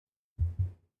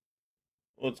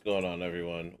What's going on,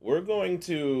 everyone? We're going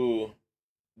to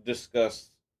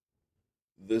discuss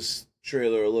this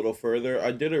trailer a little further.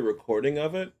 I did a recording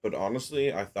of it, but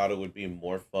honestly, I thought it would be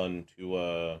more fun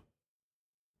uh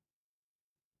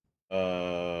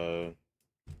to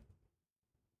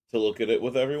look at it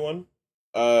with everyone.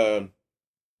 Uh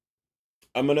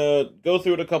I'm gonna go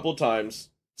through it a couple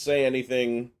times, say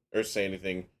anything.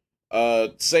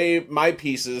 Say my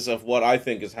pieces of what I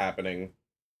think is happening,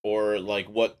 or like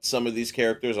what some of these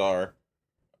characters are.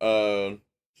 Uh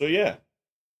so yeah.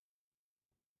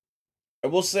 I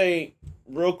will say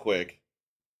real quick.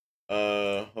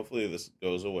 Hopefully this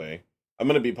goes away. I'm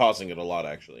gonna be pausing it a lot,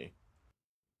 actually.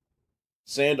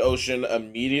 Sand Ocean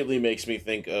immediately makes me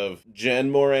think of Jen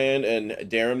Moran and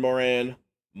Darren Moran,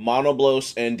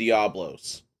 Monoblos and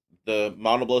Diablos. The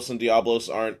Monoblos and Diablos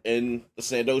aren't in the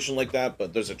Sand Ocean like that,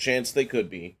 but there's a chance they could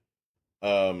be.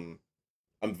 Um,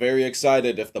 I'm very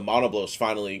excited if the Monoblos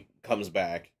finally comes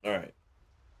back. All right,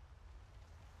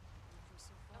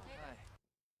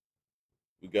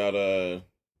 we got a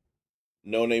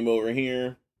no name over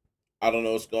here. I don't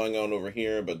know what's going on over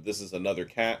here, but this is another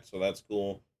cat, so that's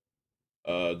cool.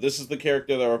 This is the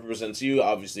character that represents you.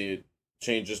 Obviously, it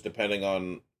changes depending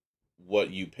on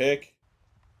what you pick.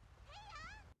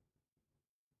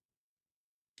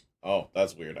 Oh,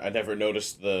 that's weird. I never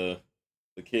noticed the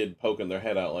kid poking their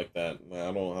head out like that.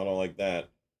 I don't like that.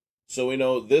 So we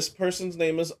know this person's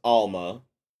name is Alma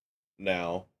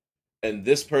now, and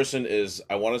this person is,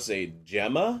 I want to say,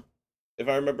 Gemma, if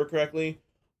I remember correctly.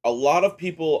 A lot of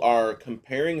people are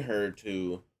comparing her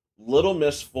to Little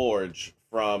Miss Forge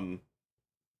from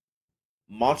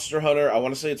Monster Hunter. I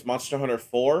want to say it's Monster Hunter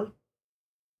 4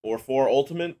 or 4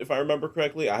 Ultimate, if I remember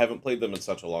correctly. I haven't played them in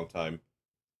such a long time.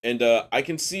 And I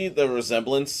can see the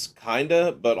resemblance,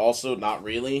 kinda, but also not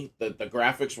really. The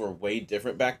graphics were way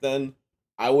different back then.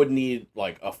 I would need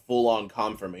like a full on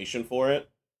confirmation for it.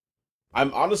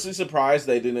 I'm honestly surprised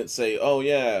they didn't say, "Oh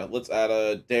yeah, let's add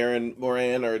a Darren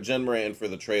Moran or a Jen Moran for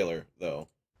the trailer," though.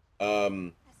 As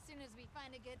soon as we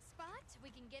find a good spot, we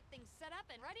can get things set up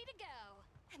and ready to go.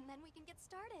 And then we can get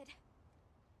started.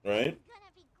 Right? It's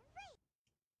gonna be great.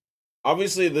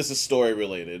 Obviously, this is story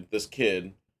related. This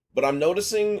kid, but I'm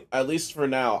noticing, at least for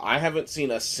now, I haven't seen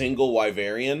a single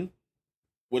Wyverian,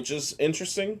 which is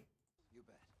interesting. You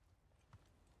bet.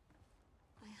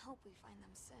 I hope we find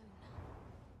them soon.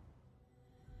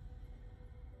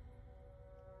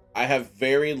 I have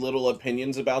very little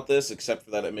opinions about this, except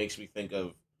for that it makes me think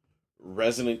of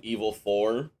Resident Evil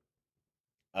 4.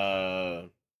 Uh,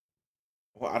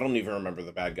 well, I don't even remember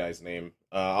the bad guy's name.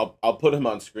 I'll put him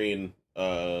on screen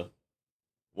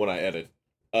when I edit.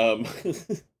 Um,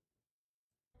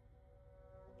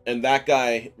 and that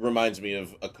guy reminds me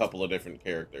of a couple of different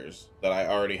characters that I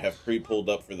already have pre-pulled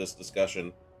up for this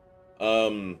discussion.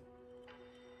 Um,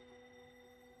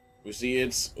 we see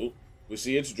it's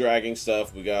dragging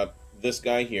stuff. We got this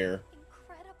guy here,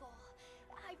 Incredible.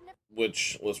 I've never.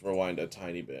 which, let's rewind a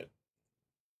tiny bit.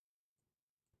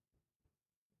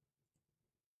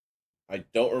 I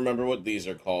don't remember what these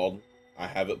are called. I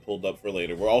have it pulled up for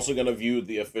later. We're also gonna view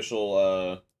the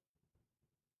official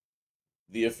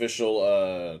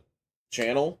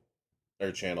channel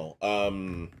or channel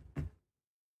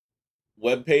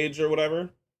web page or whatever.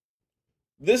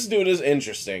 This dude is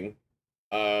interesting.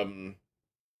 I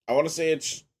want to say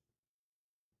it's.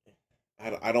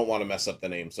 I don't want to mess up the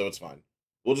name, so it's fine.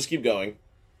 We'll just keep going.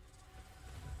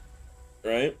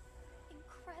 Right?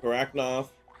 Incredible. Karachnoth.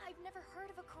 I've never heard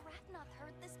of a Karachnoth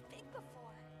herd this big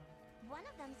before. One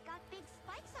of them's got big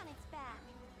spikes on its back.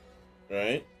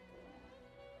 Right?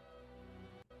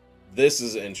 This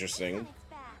is On interesting. its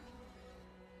back.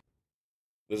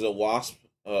 There's a wasp.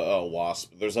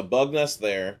 There's a bug nest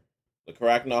there. The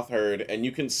Karachnoth herd, and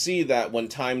you can see that when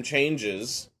time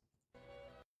changes,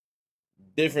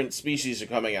 different species are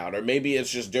coming out, or maybe it's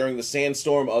just during the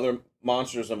sandstorm, other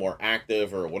monsters are more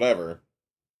active or whatever.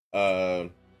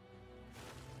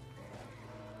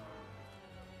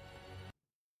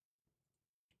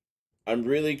 I'm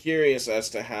really curious as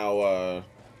to how,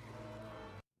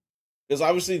 because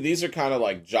obviously these are kind of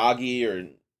like Joggy or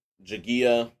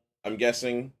Jagia, I'm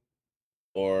guessing,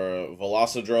 or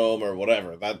Velocidrome or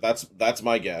whatever. That's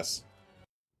my guess.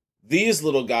 These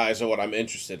little guys are what I'm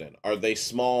interested in. Are they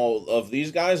small of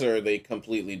these guys, or are they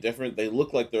completely different? They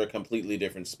look like they're a completely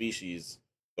different species,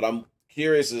 but I'm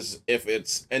curious as if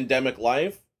it's endemic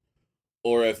life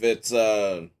or if it's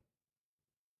a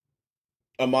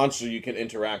monster you can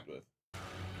interact with.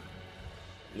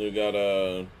 You got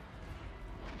I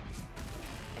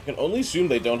can only assume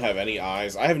they don't have any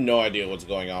eyes. I have no idea what's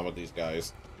going on with these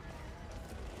guys.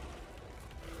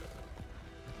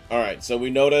 Alright, so we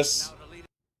notice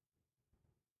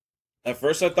At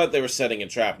first I thought they were setting a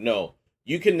trap. No.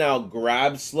 You can now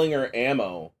grab slinger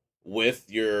ammo with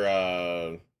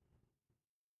your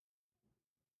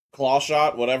claw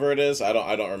shot, whatever it is. I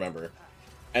don't remember.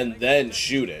 And then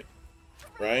shoot it.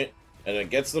 Right? And it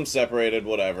gets them separated,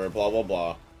 whatever, blah blah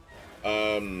blah.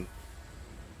 The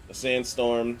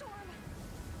sandstorm.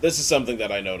 This is something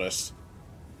that I noticed.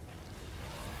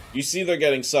 You see they're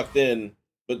getting sucked in,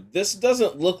 but this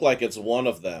doesn't look like it's one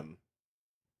of them.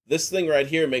 This thing right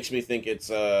here makes me think it's,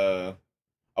 I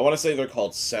want to say they're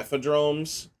called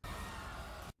cephadromes.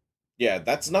 Yeah,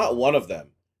 that's not one of them.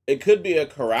 It could be a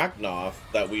Karaknoth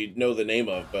that we know the name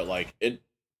of, but, like,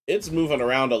 it's moving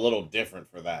around a little different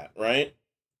for that, right?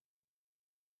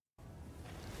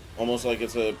 Almost like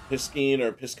it's a Piscine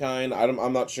or Piscine.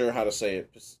 I'm not sure how to say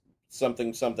it.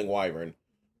 Something wyvern.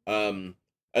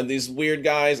 And these weird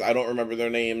guys, I don't remember their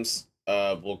names.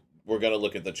 We're gonna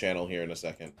look at the channel here in a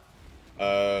second.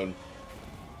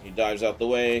 He dives out the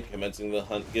way, commencing the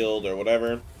hunt guild or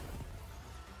whatever.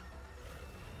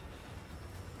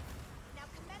 Now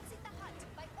commencing the hunt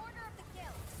by order of the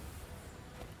guild.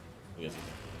 He has his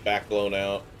back blown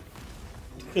out.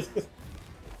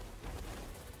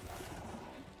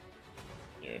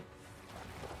 Yeah.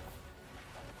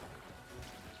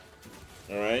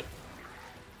 Alright.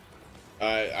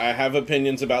 I have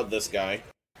opinions about this guy.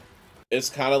 It's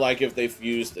kind of like if they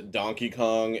fused Donkey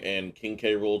Kong and King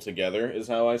K. Rool together, is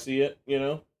how I see it, you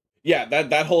know? Yeah,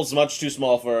 that hole's much too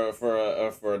small for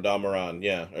a Damaran,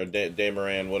 yeah, or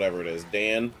Damaran, whatever it is.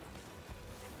 Dan.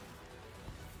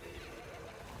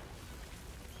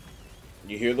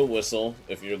 You hear the whistle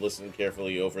if you're listening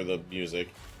carefully over the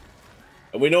music.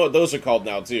 And we know what those are called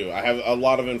now, too. I have a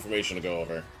lot of information to go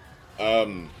over. But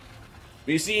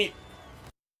you see...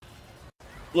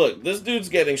 Look, this dude's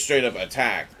getting straight up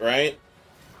attacked, right?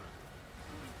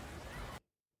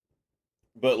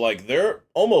 But, like, they're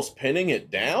almost pinning it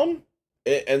down?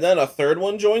 And then a third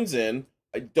one joins in.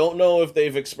 I don't know if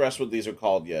they've expressed what these are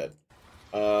called yet.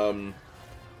 Look.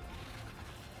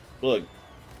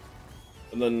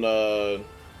 And then, the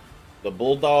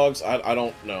bulldogs, I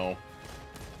don't know.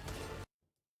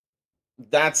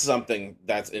 That's something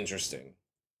that's interesting.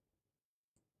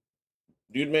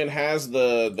 Dude Man has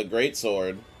the great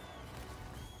sword.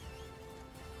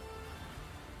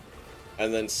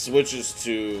 And then switches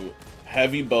to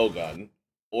heavy bowgun.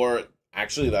 Or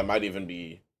actually that might even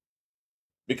be,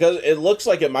 because it looks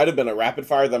like it might have been a rapid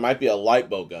fire, that might be a light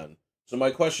bowgun. So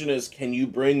my question is, can you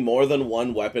bring more than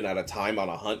one weapon at a time on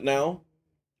a hunt now?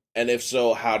 And if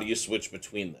so, how do you switch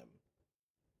between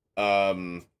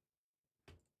them?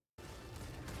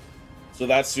 So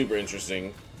that's super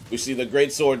interesting. We see the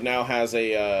greatsword now has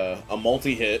a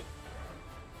multi-hit.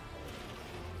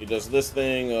 He does this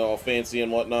thing, all fancy and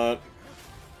whatnot.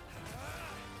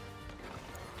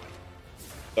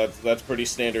 That's pretty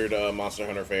standard Monster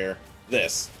Hunter fare.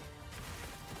 This.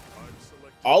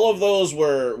 All of those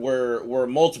were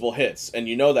multiple hits, and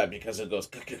you know that because it goes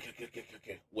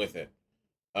with it.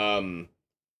 I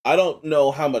don't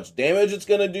know how much damage it's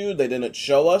gonna do. They didn't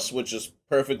show us, which is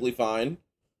perfectly fine.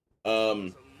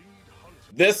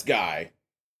 This guy,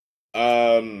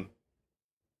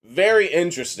 very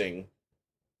interesting.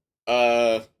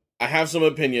 I have some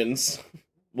opinions.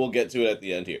 We'll get to it at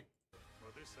the end here.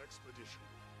 For this expedition.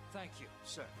 Thank you,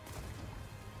 sir.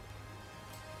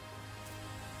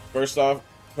 First off,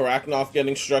 Karaknoth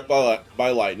getting struck by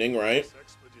lightning, right?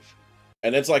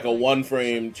 And it's like a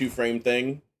 1-frame, 2-frame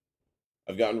thing.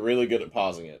 I've gotten really good at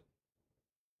pausing it.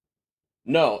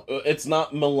 No, it's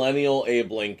not Millennial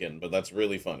Abe Lincoln, but that's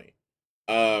really funny.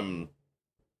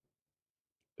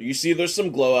 You see there's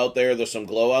some glow out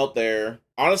there,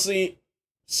 Honestly,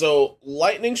 so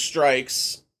lightning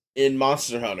strikes in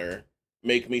Monster Hunter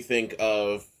make me think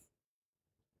of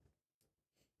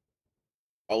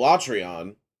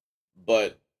Alatreon,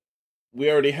 but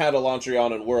we already had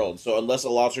Alatreon in World, so unless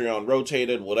Alatreon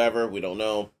rotated, whatever, we don't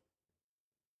know.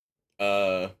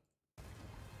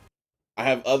 I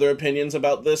have other opinions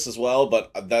about this as well,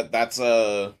 but that's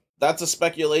a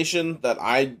speculation that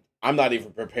I'm not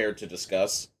even prepared to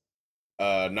discuss.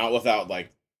 Not without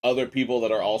like other people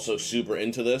that are also super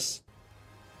into this.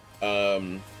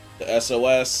 The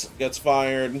SOS gets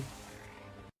fired,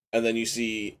 and then you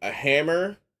see a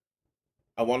hammer.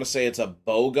 I want to say it's a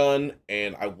bowgun,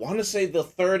 and I want to say the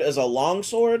third is a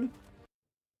longsword.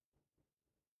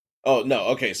 Oh, no,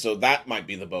 okay, so that might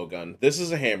be the bowgun. This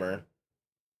is a hammer.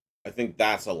 I think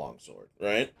that's a longsword,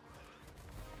 right?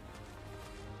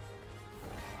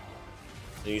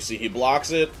 And you see he blocks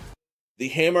it. The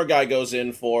hammer guy goes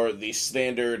in for the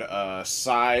standard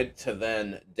side to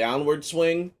then downward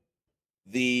swing.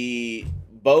 The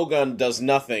bowgun does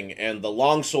nothing, and the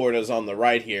longsword is on the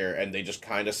right here, and they just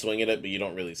kind of swing at it, but you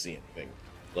don't really see anything.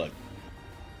 Look.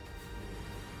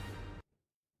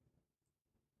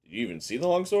 Did you even see the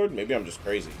longsword? Maybe I'm just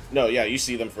crazy. No, yeah, you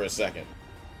see them for a second.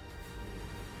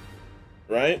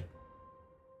 Right?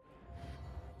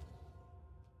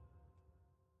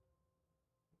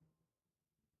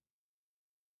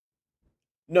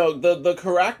 No, the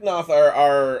Karaknoth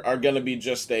are gonna be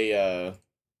just a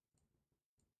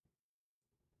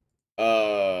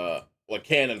like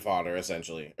cannon fodder,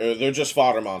 essentially. Or they're just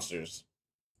fodder monsters.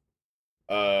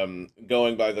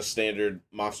 Going by the standard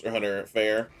Monster Hunter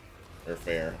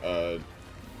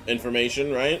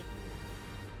information, right?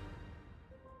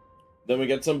 Then we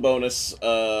get some bonus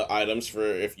items for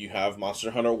if you have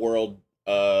Monster Hunter World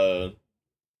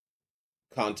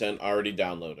content already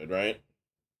downloaded, right?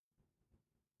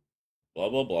 Blah,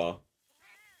 blah, blah.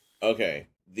 Okay,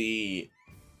 the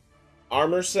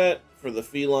armor set for the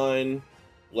feline,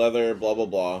 leather, blah, blah,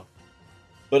 blah.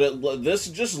 But this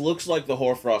just looks like the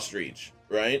Hoarfrost Reach,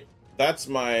 right? That's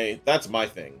my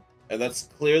thing. And that's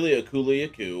clearly a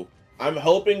Kulu-Ya-Ku. I'm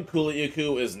hoping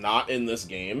Kulu-Ya-Ku is not in this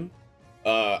game.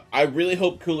 I really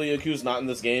hope Kulu-Ya-Ku is not in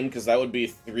this game, because that would be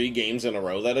 3 games in a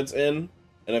row that it's in.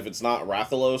 And if it's not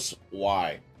Rathalos,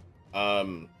 why?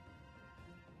 And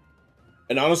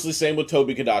honestly, same with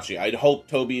Tobi Kadachi. I'd hope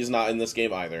Tobi is not in this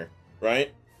game either,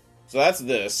 right? So that's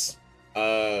this.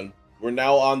 We're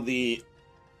now on the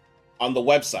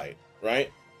website,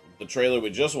 right? The trailer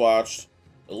we just watched,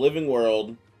 The Living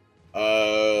World.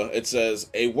 It says,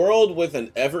 a world with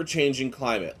an ever-changing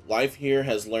climate. Life here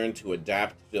has learned to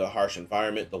adapt to the harsh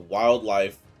environment, the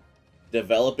wildlife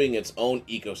developing its own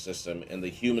ecosystem, and the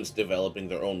humans developing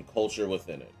their own culture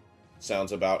within it.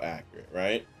 Sounds about accurate,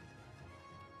 right?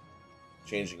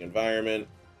 Changing environment.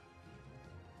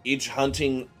 Each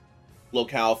hunting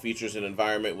locale features an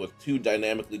environment with 2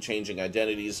 dynamically changing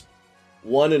identities.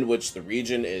 One in which the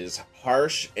region is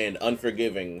harsh and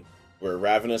unforgiving, where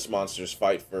ravenous monsters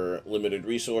fight for limited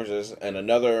resources, and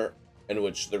another in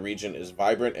which the region is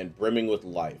vibrant and brimming with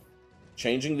life.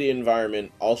 Changing the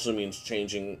environment also means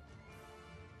changes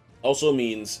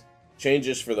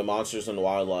for the monsters and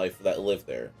wildlife that live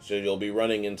there, so you'll be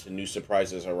running into new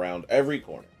surprises around every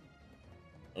corner.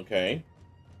 Okay.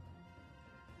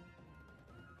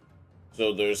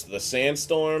 So there's the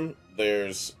sandstorm,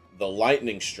 there's the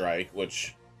lightning strike,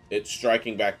 which it's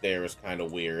striking back there is kind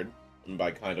of weird. And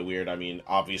by kind of weird, I mean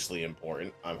obviously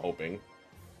important, I'm hoping.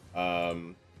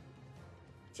 So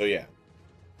yeah.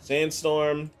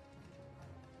 Sandstorm,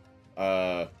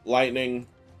 lightning,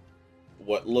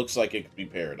 what looks like it could be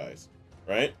paradise,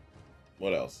 right?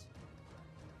 What else?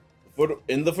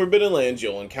 In the Forbidden Lands,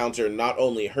 you'll encounter not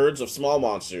only herds of small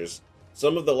monsters,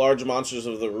 some of the large monsters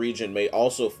of the region may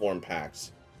also form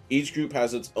packs. Each group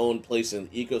has its own place in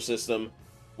the ecosystem,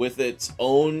 with its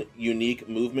own unique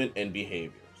movement and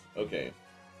behaviors. Okay.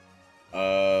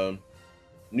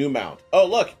 New mount. Oh,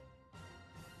 look!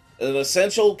 An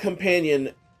essential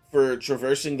companion for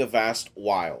traversing the vast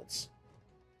wilds.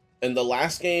 In the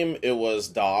last game, it was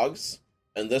dogs.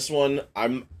 And this one,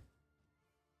 I'm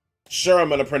sure I'm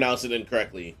going to pronounce it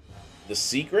incorrectly. The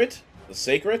Secret? The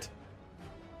Sacred?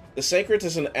 The Sacred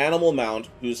is an animal mount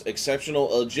whose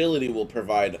exceptional agility will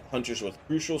provide hunters with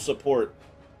crucial support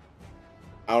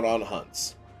out on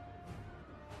hunts.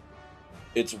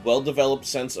 Its well-developed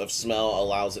sense of smell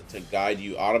allows it to guide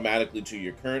you automatically to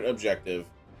your current objective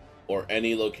or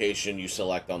any location you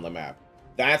select on the map.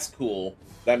 That's cool.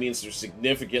 That means there's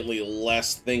significantly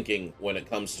less thinking when it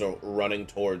comes to running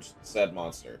towards said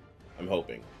monster. I'm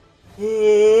hoping.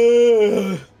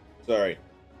 Sorry.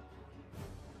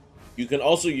 You can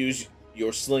also use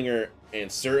your slinger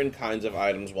and certain kinds of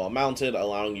items while mounted,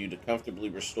 allowing you to comfortably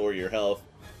restore your health,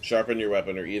 sharpen your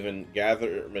weapon, or even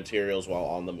gather materials while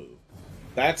on the move.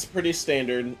 That's pretty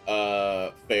standard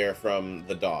fare from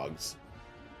the dogs.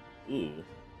 Ooh.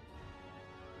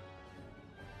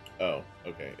 Oh,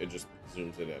 okay. It just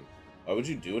zooms it in. Why would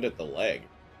you do it at the leg?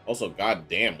 Also,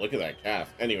 goddamn, look at that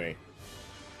calf. Anyway.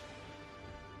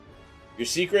 Your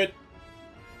secret...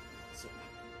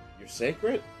 Your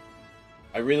sacred?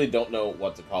 I really don't know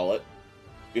what to call it.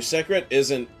 Your secret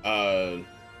isn't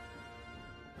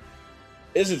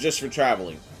just for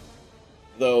traveling.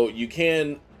 Though you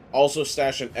can also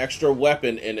stash an extra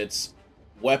weapon in its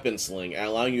weapon sling,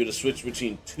 allowing you to switch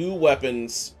between 2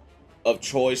 weapons of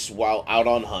choice while out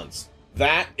on hunts.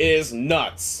 That is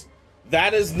nuts.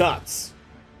 That is nuts.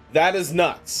 That is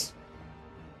nuts.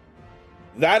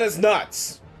 That is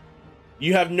nuts.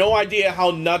 You have no idea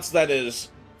how nuts that is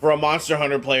for a Monster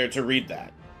Hunter player to read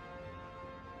that.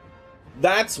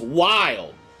 That's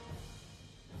wild.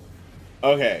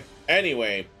 Okay.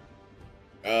 Anyway,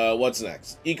 what's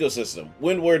next? Ecosystem.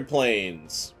 Windward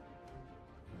Plains.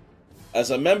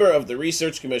 As a member of the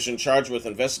Research Commission charged with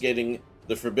investigating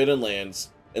the Forbidden Lands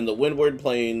in the Windward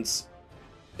Plains,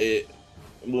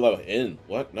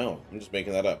 what? No, I'm just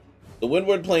making that up. The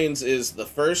Windward Plains is the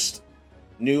first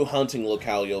new hunting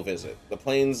locale you'll visit. The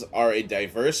plains are a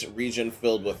diverse region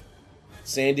filled with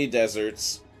sandy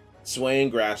deserts,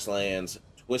 swaying grasslands,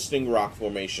 twisting rock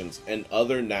formations, and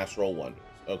other natural wonders.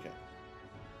 Okay.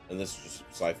 And this just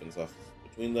siphons off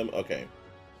between them. Okay.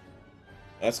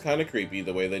 That's kind of creepy,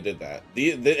 the way they did that.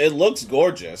 It looks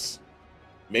gorgeous.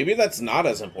 Maybe that's not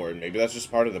as important. Maybe that's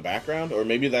just part of the background. Or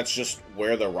maybe that's just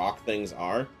where the rock things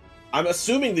are. I'm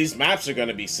assuming these maps are going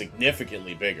to be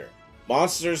significantly bigger.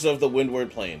 Monsters of the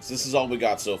Windward Plains. This is all we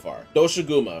got so far.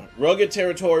 Doshiguma. Rugged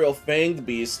territorial fanged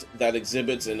beast that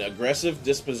exhibits an aggressive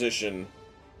disposition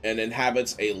and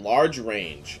inhabits a large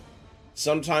range.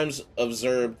 Sometimes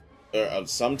observed... Oh,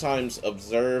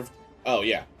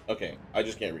 yeah. Okay. I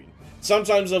just can't read.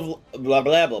 Sometimes of blah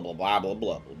blah blah blah blah blah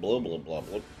blah blah blah blah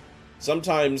blah.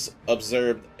 Sometimes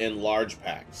observed in large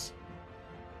packs.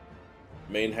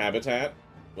 Main habitat: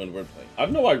 Windward Plains. I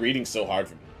don't know why reading's so hard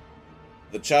for me.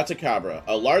 The Chotacabra,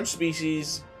 a large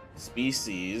species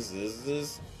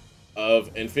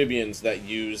of amphibians that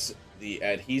use the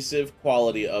adhesive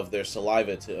quality of their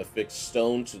saliva to affix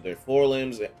stone to their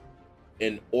forelimbs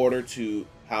in order to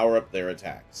power up their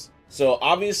attacks. So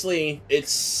obviously,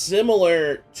 it's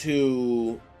similar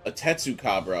to a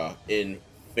Tetsukabra in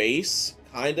face,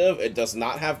 kind of. It does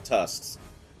not have tusks.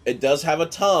 It does have a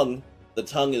tongue. The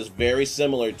tongue is very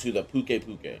similar to the Puke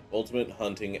Puke, Ultimate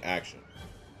Hunting Action.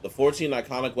 The 14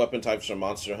 iconic weapon types from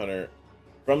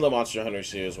the Monster Hunter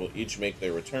series will each make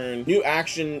their return. New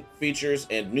action features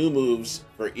and new moves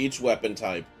for each weapon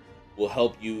type will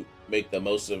help you make the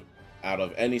most out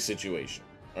of any situation.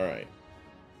 Alright.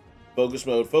 Focus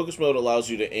mode. Focus mode allows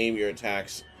you to aim your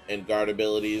attacks and guard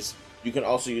abilities. You can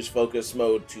also use focus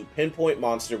mode to pinpoint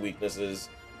monster weaknesses,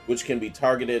 which can be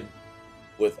targeted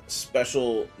with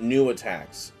special new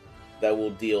attacks that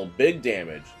will deal big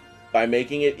damage by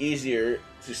making it easier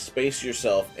to space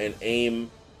yourself and aim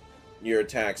your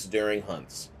attacks during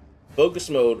hunts. Focus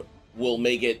mode will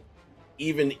make it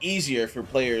even easier for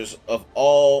players of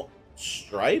all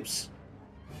stripes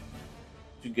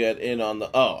to get in on the...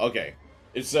 Oh, okay.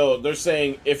 So they're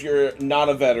saying if you're not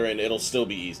a veteran, it'll still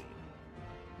be easy.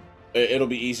 It'll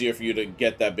be easier for you to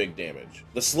get that big damage.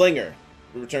 The Slinger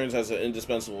returns as an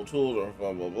indispensable tool, or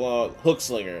blah, blah, blah. Hook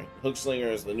Slinger. Hook Slinger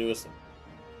is the newest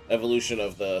evolution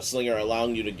of the Slinger,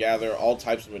 allowing you to gather all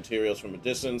types of materials from a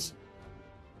distance.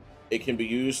 It can be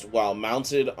used while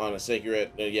mounted on a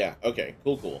Seikiret. Yeah, okay,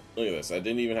 cool. Look at this. I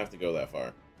didn't even have to go that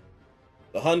far.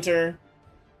 The Hunter,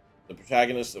 the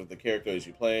protagonist of the characters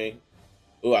you play.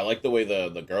 Ooh, I like the way the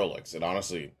girl looks. It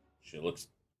honestly, she looks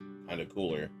kind of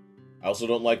cooler. I also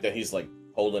don't like that he's, like,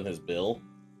 holding his bill.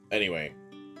 Anyway,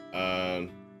 our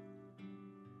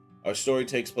story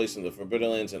takes place in the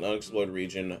Forbidden Lands, an unexplored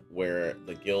region where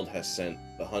the guild has sent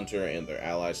the Hunter and their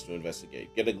allies to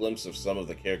investigate. Get a glimpse of some of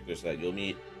the characters that you'll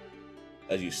meet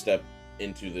as you step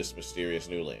into this mysterious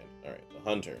new land. Alright, the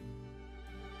Hunter.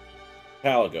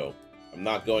 Palago. I'm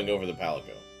not going over the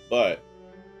Palago, but...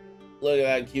 Look at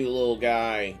that cute little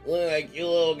guy. Look at that cute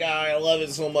little guy. I love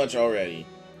it so much already.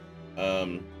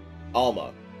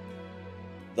 Alma.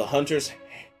 The Hunter's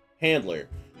handler.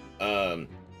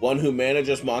 One who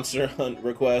manages monster hunt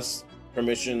requests,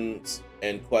 permissions,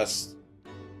 and quests.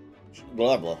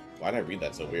 Blah, blah. Why did I read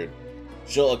that so weird?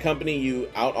 She'll accompany you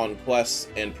out on quests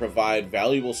and provide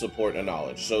valuable support and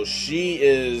knowledge. So she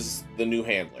is the new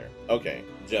handler. Okay,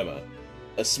 Gemma.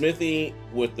 A smithy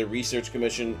with the Research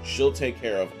Commission. She'll take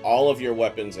care of all of your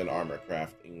weapons and armor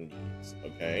crafting needs.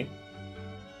 Okay.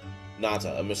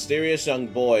 Nata, a mysterious young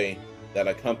boy that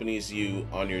accompanies you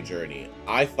on your journey.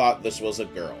 I thought this was a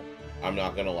girl. I'm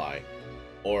not gonna lie.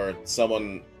 Or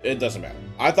someone... It doesn't matter.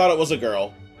 I thought it was a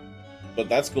girl. But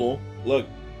that's cool. Look,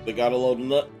 they got a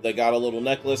little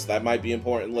necklace. That might be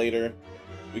important later.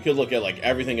 We could look at, like,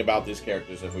 everything about these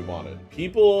characters if we wanted.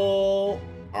 People...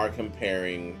 are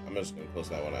comparing... I'm just going to close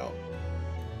that one out.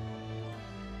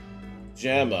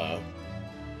 Gemma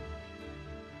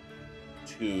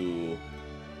to...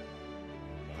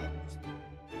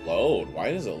 Load.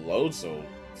 Why does it load so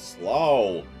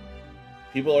slow?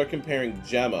 People are comparing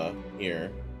Gemma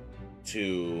here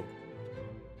to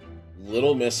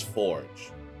Little Miss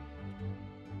Forge.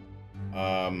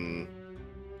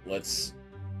 Let's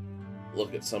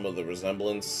look at some of the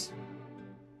resemblance.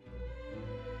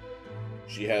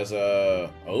 She has a...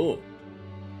 Oh.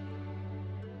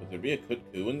 Would there be a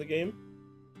Kutku in the game?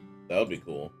 That would be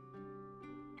cool.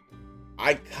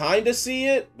 I kind of see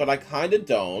it, but I kind of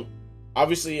don't.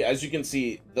 Obviously, as you can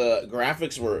see, the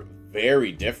graphics were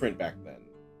very different back then.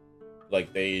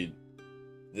 Like,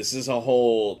 this is a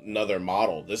whole nother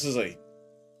model. This is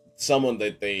someone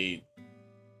that they,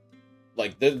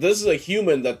 like, this is a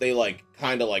human that they, like,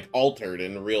 kind of, like, altered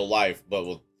in real life, but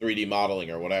with 3D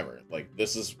modeling or whatever. Like,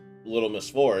 this is Little Miss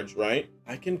Forge, right?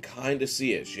 I can kind of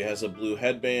see it. She has a blue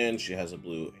headband. She has a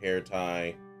blue hair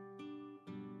tie.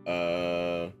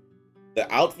 The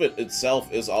outfit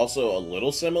itself is also a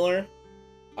little similar.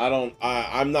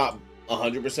 I'm not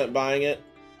 100% buying it.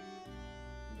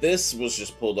 This was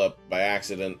just pulled up by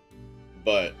accident,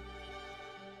 but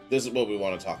this is what we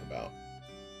want to talk about.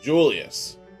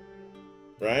 Julius,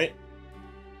 right?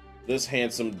 This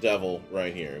handsome devil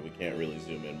right here. We can't really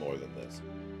zoom in more than this,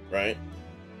 right?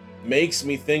 Makes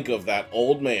me think of that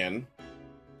old man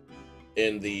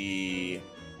in the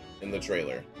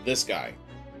trailer. This guy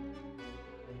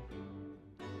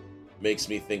makes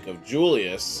me think of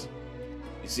Julius.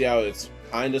 You see how it's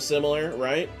kind of similar,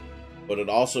 right? But it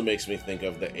also makes me think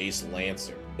of the Ace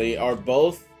Lancer. They are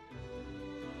both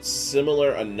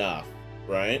similar enough,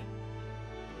 right?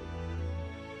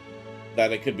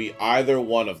 That it could be either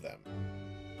one of them.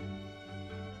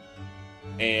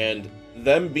 And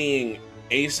them being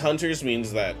Ace Hunters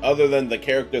means that other than the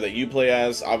character that you play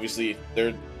as, obviously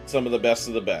they're some of the best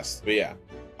of the best. But yeah,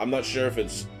 I'm not sure if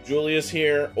it's Julius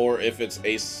here or if it's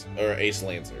Ace or Ace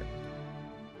Lancer.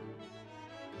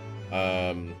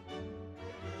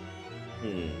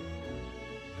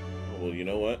 Well, you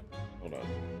know what? Hold on.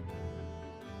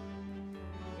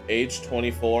 Age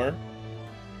 24.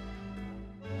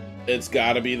 It's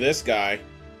gotta be this guy.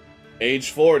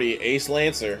 Age 40, Ace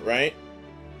Lancer, right?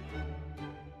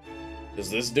 Because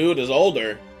this dude is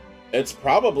older. It's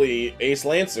probably Ace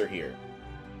Lancer here.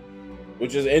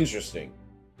 Which is interesting.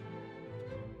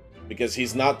 Because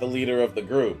he's not the leader of the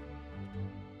group.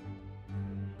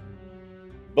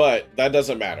 But that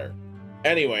doesn't matter.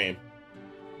 Anyway.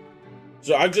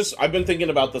 So I've been thinking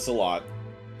about this a lot.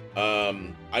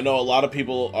 I know a lot of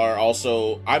people are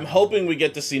also... I'm hoping we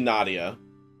get to see Nadia.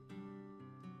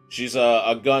 She's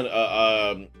a gun...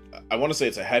 I want to say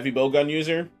it's a heavy bow gun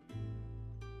user.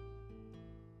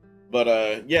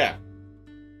 But, yeah.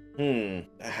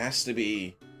 That has to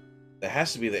be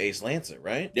the Ace Lancer,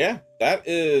 right? Yeah,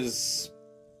 that's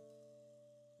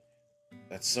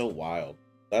so wild.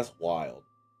 That's wild.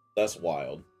 That's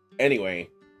wild. Anyway.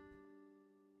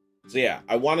 So yeah,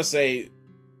 I want to say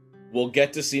we'll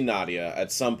get to see Nadia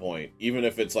at some point. Even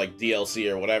if it's like DLC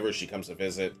or whatever, she comes to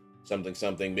visit.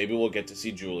 Something. Maybe we'll get to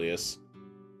see Julius.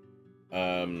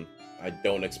 I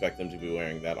don't expect him to be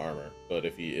wearing that armor. But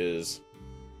if he is...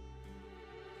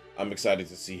 I'm excited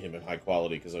to see him in high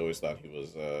quality because I always thought he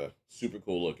was super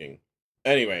cool looking.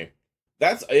 Anyway,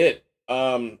 that's it.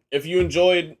 If you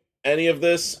enjoyed any of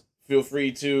this, feel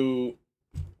free to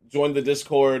join the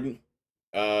Discord,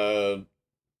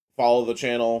 follow the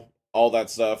channel, all that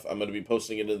stuff. I'm going to be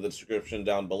posting it in the description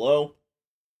down below.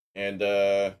 And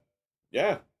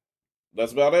yeah,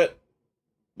 that's about it.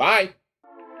 Bye!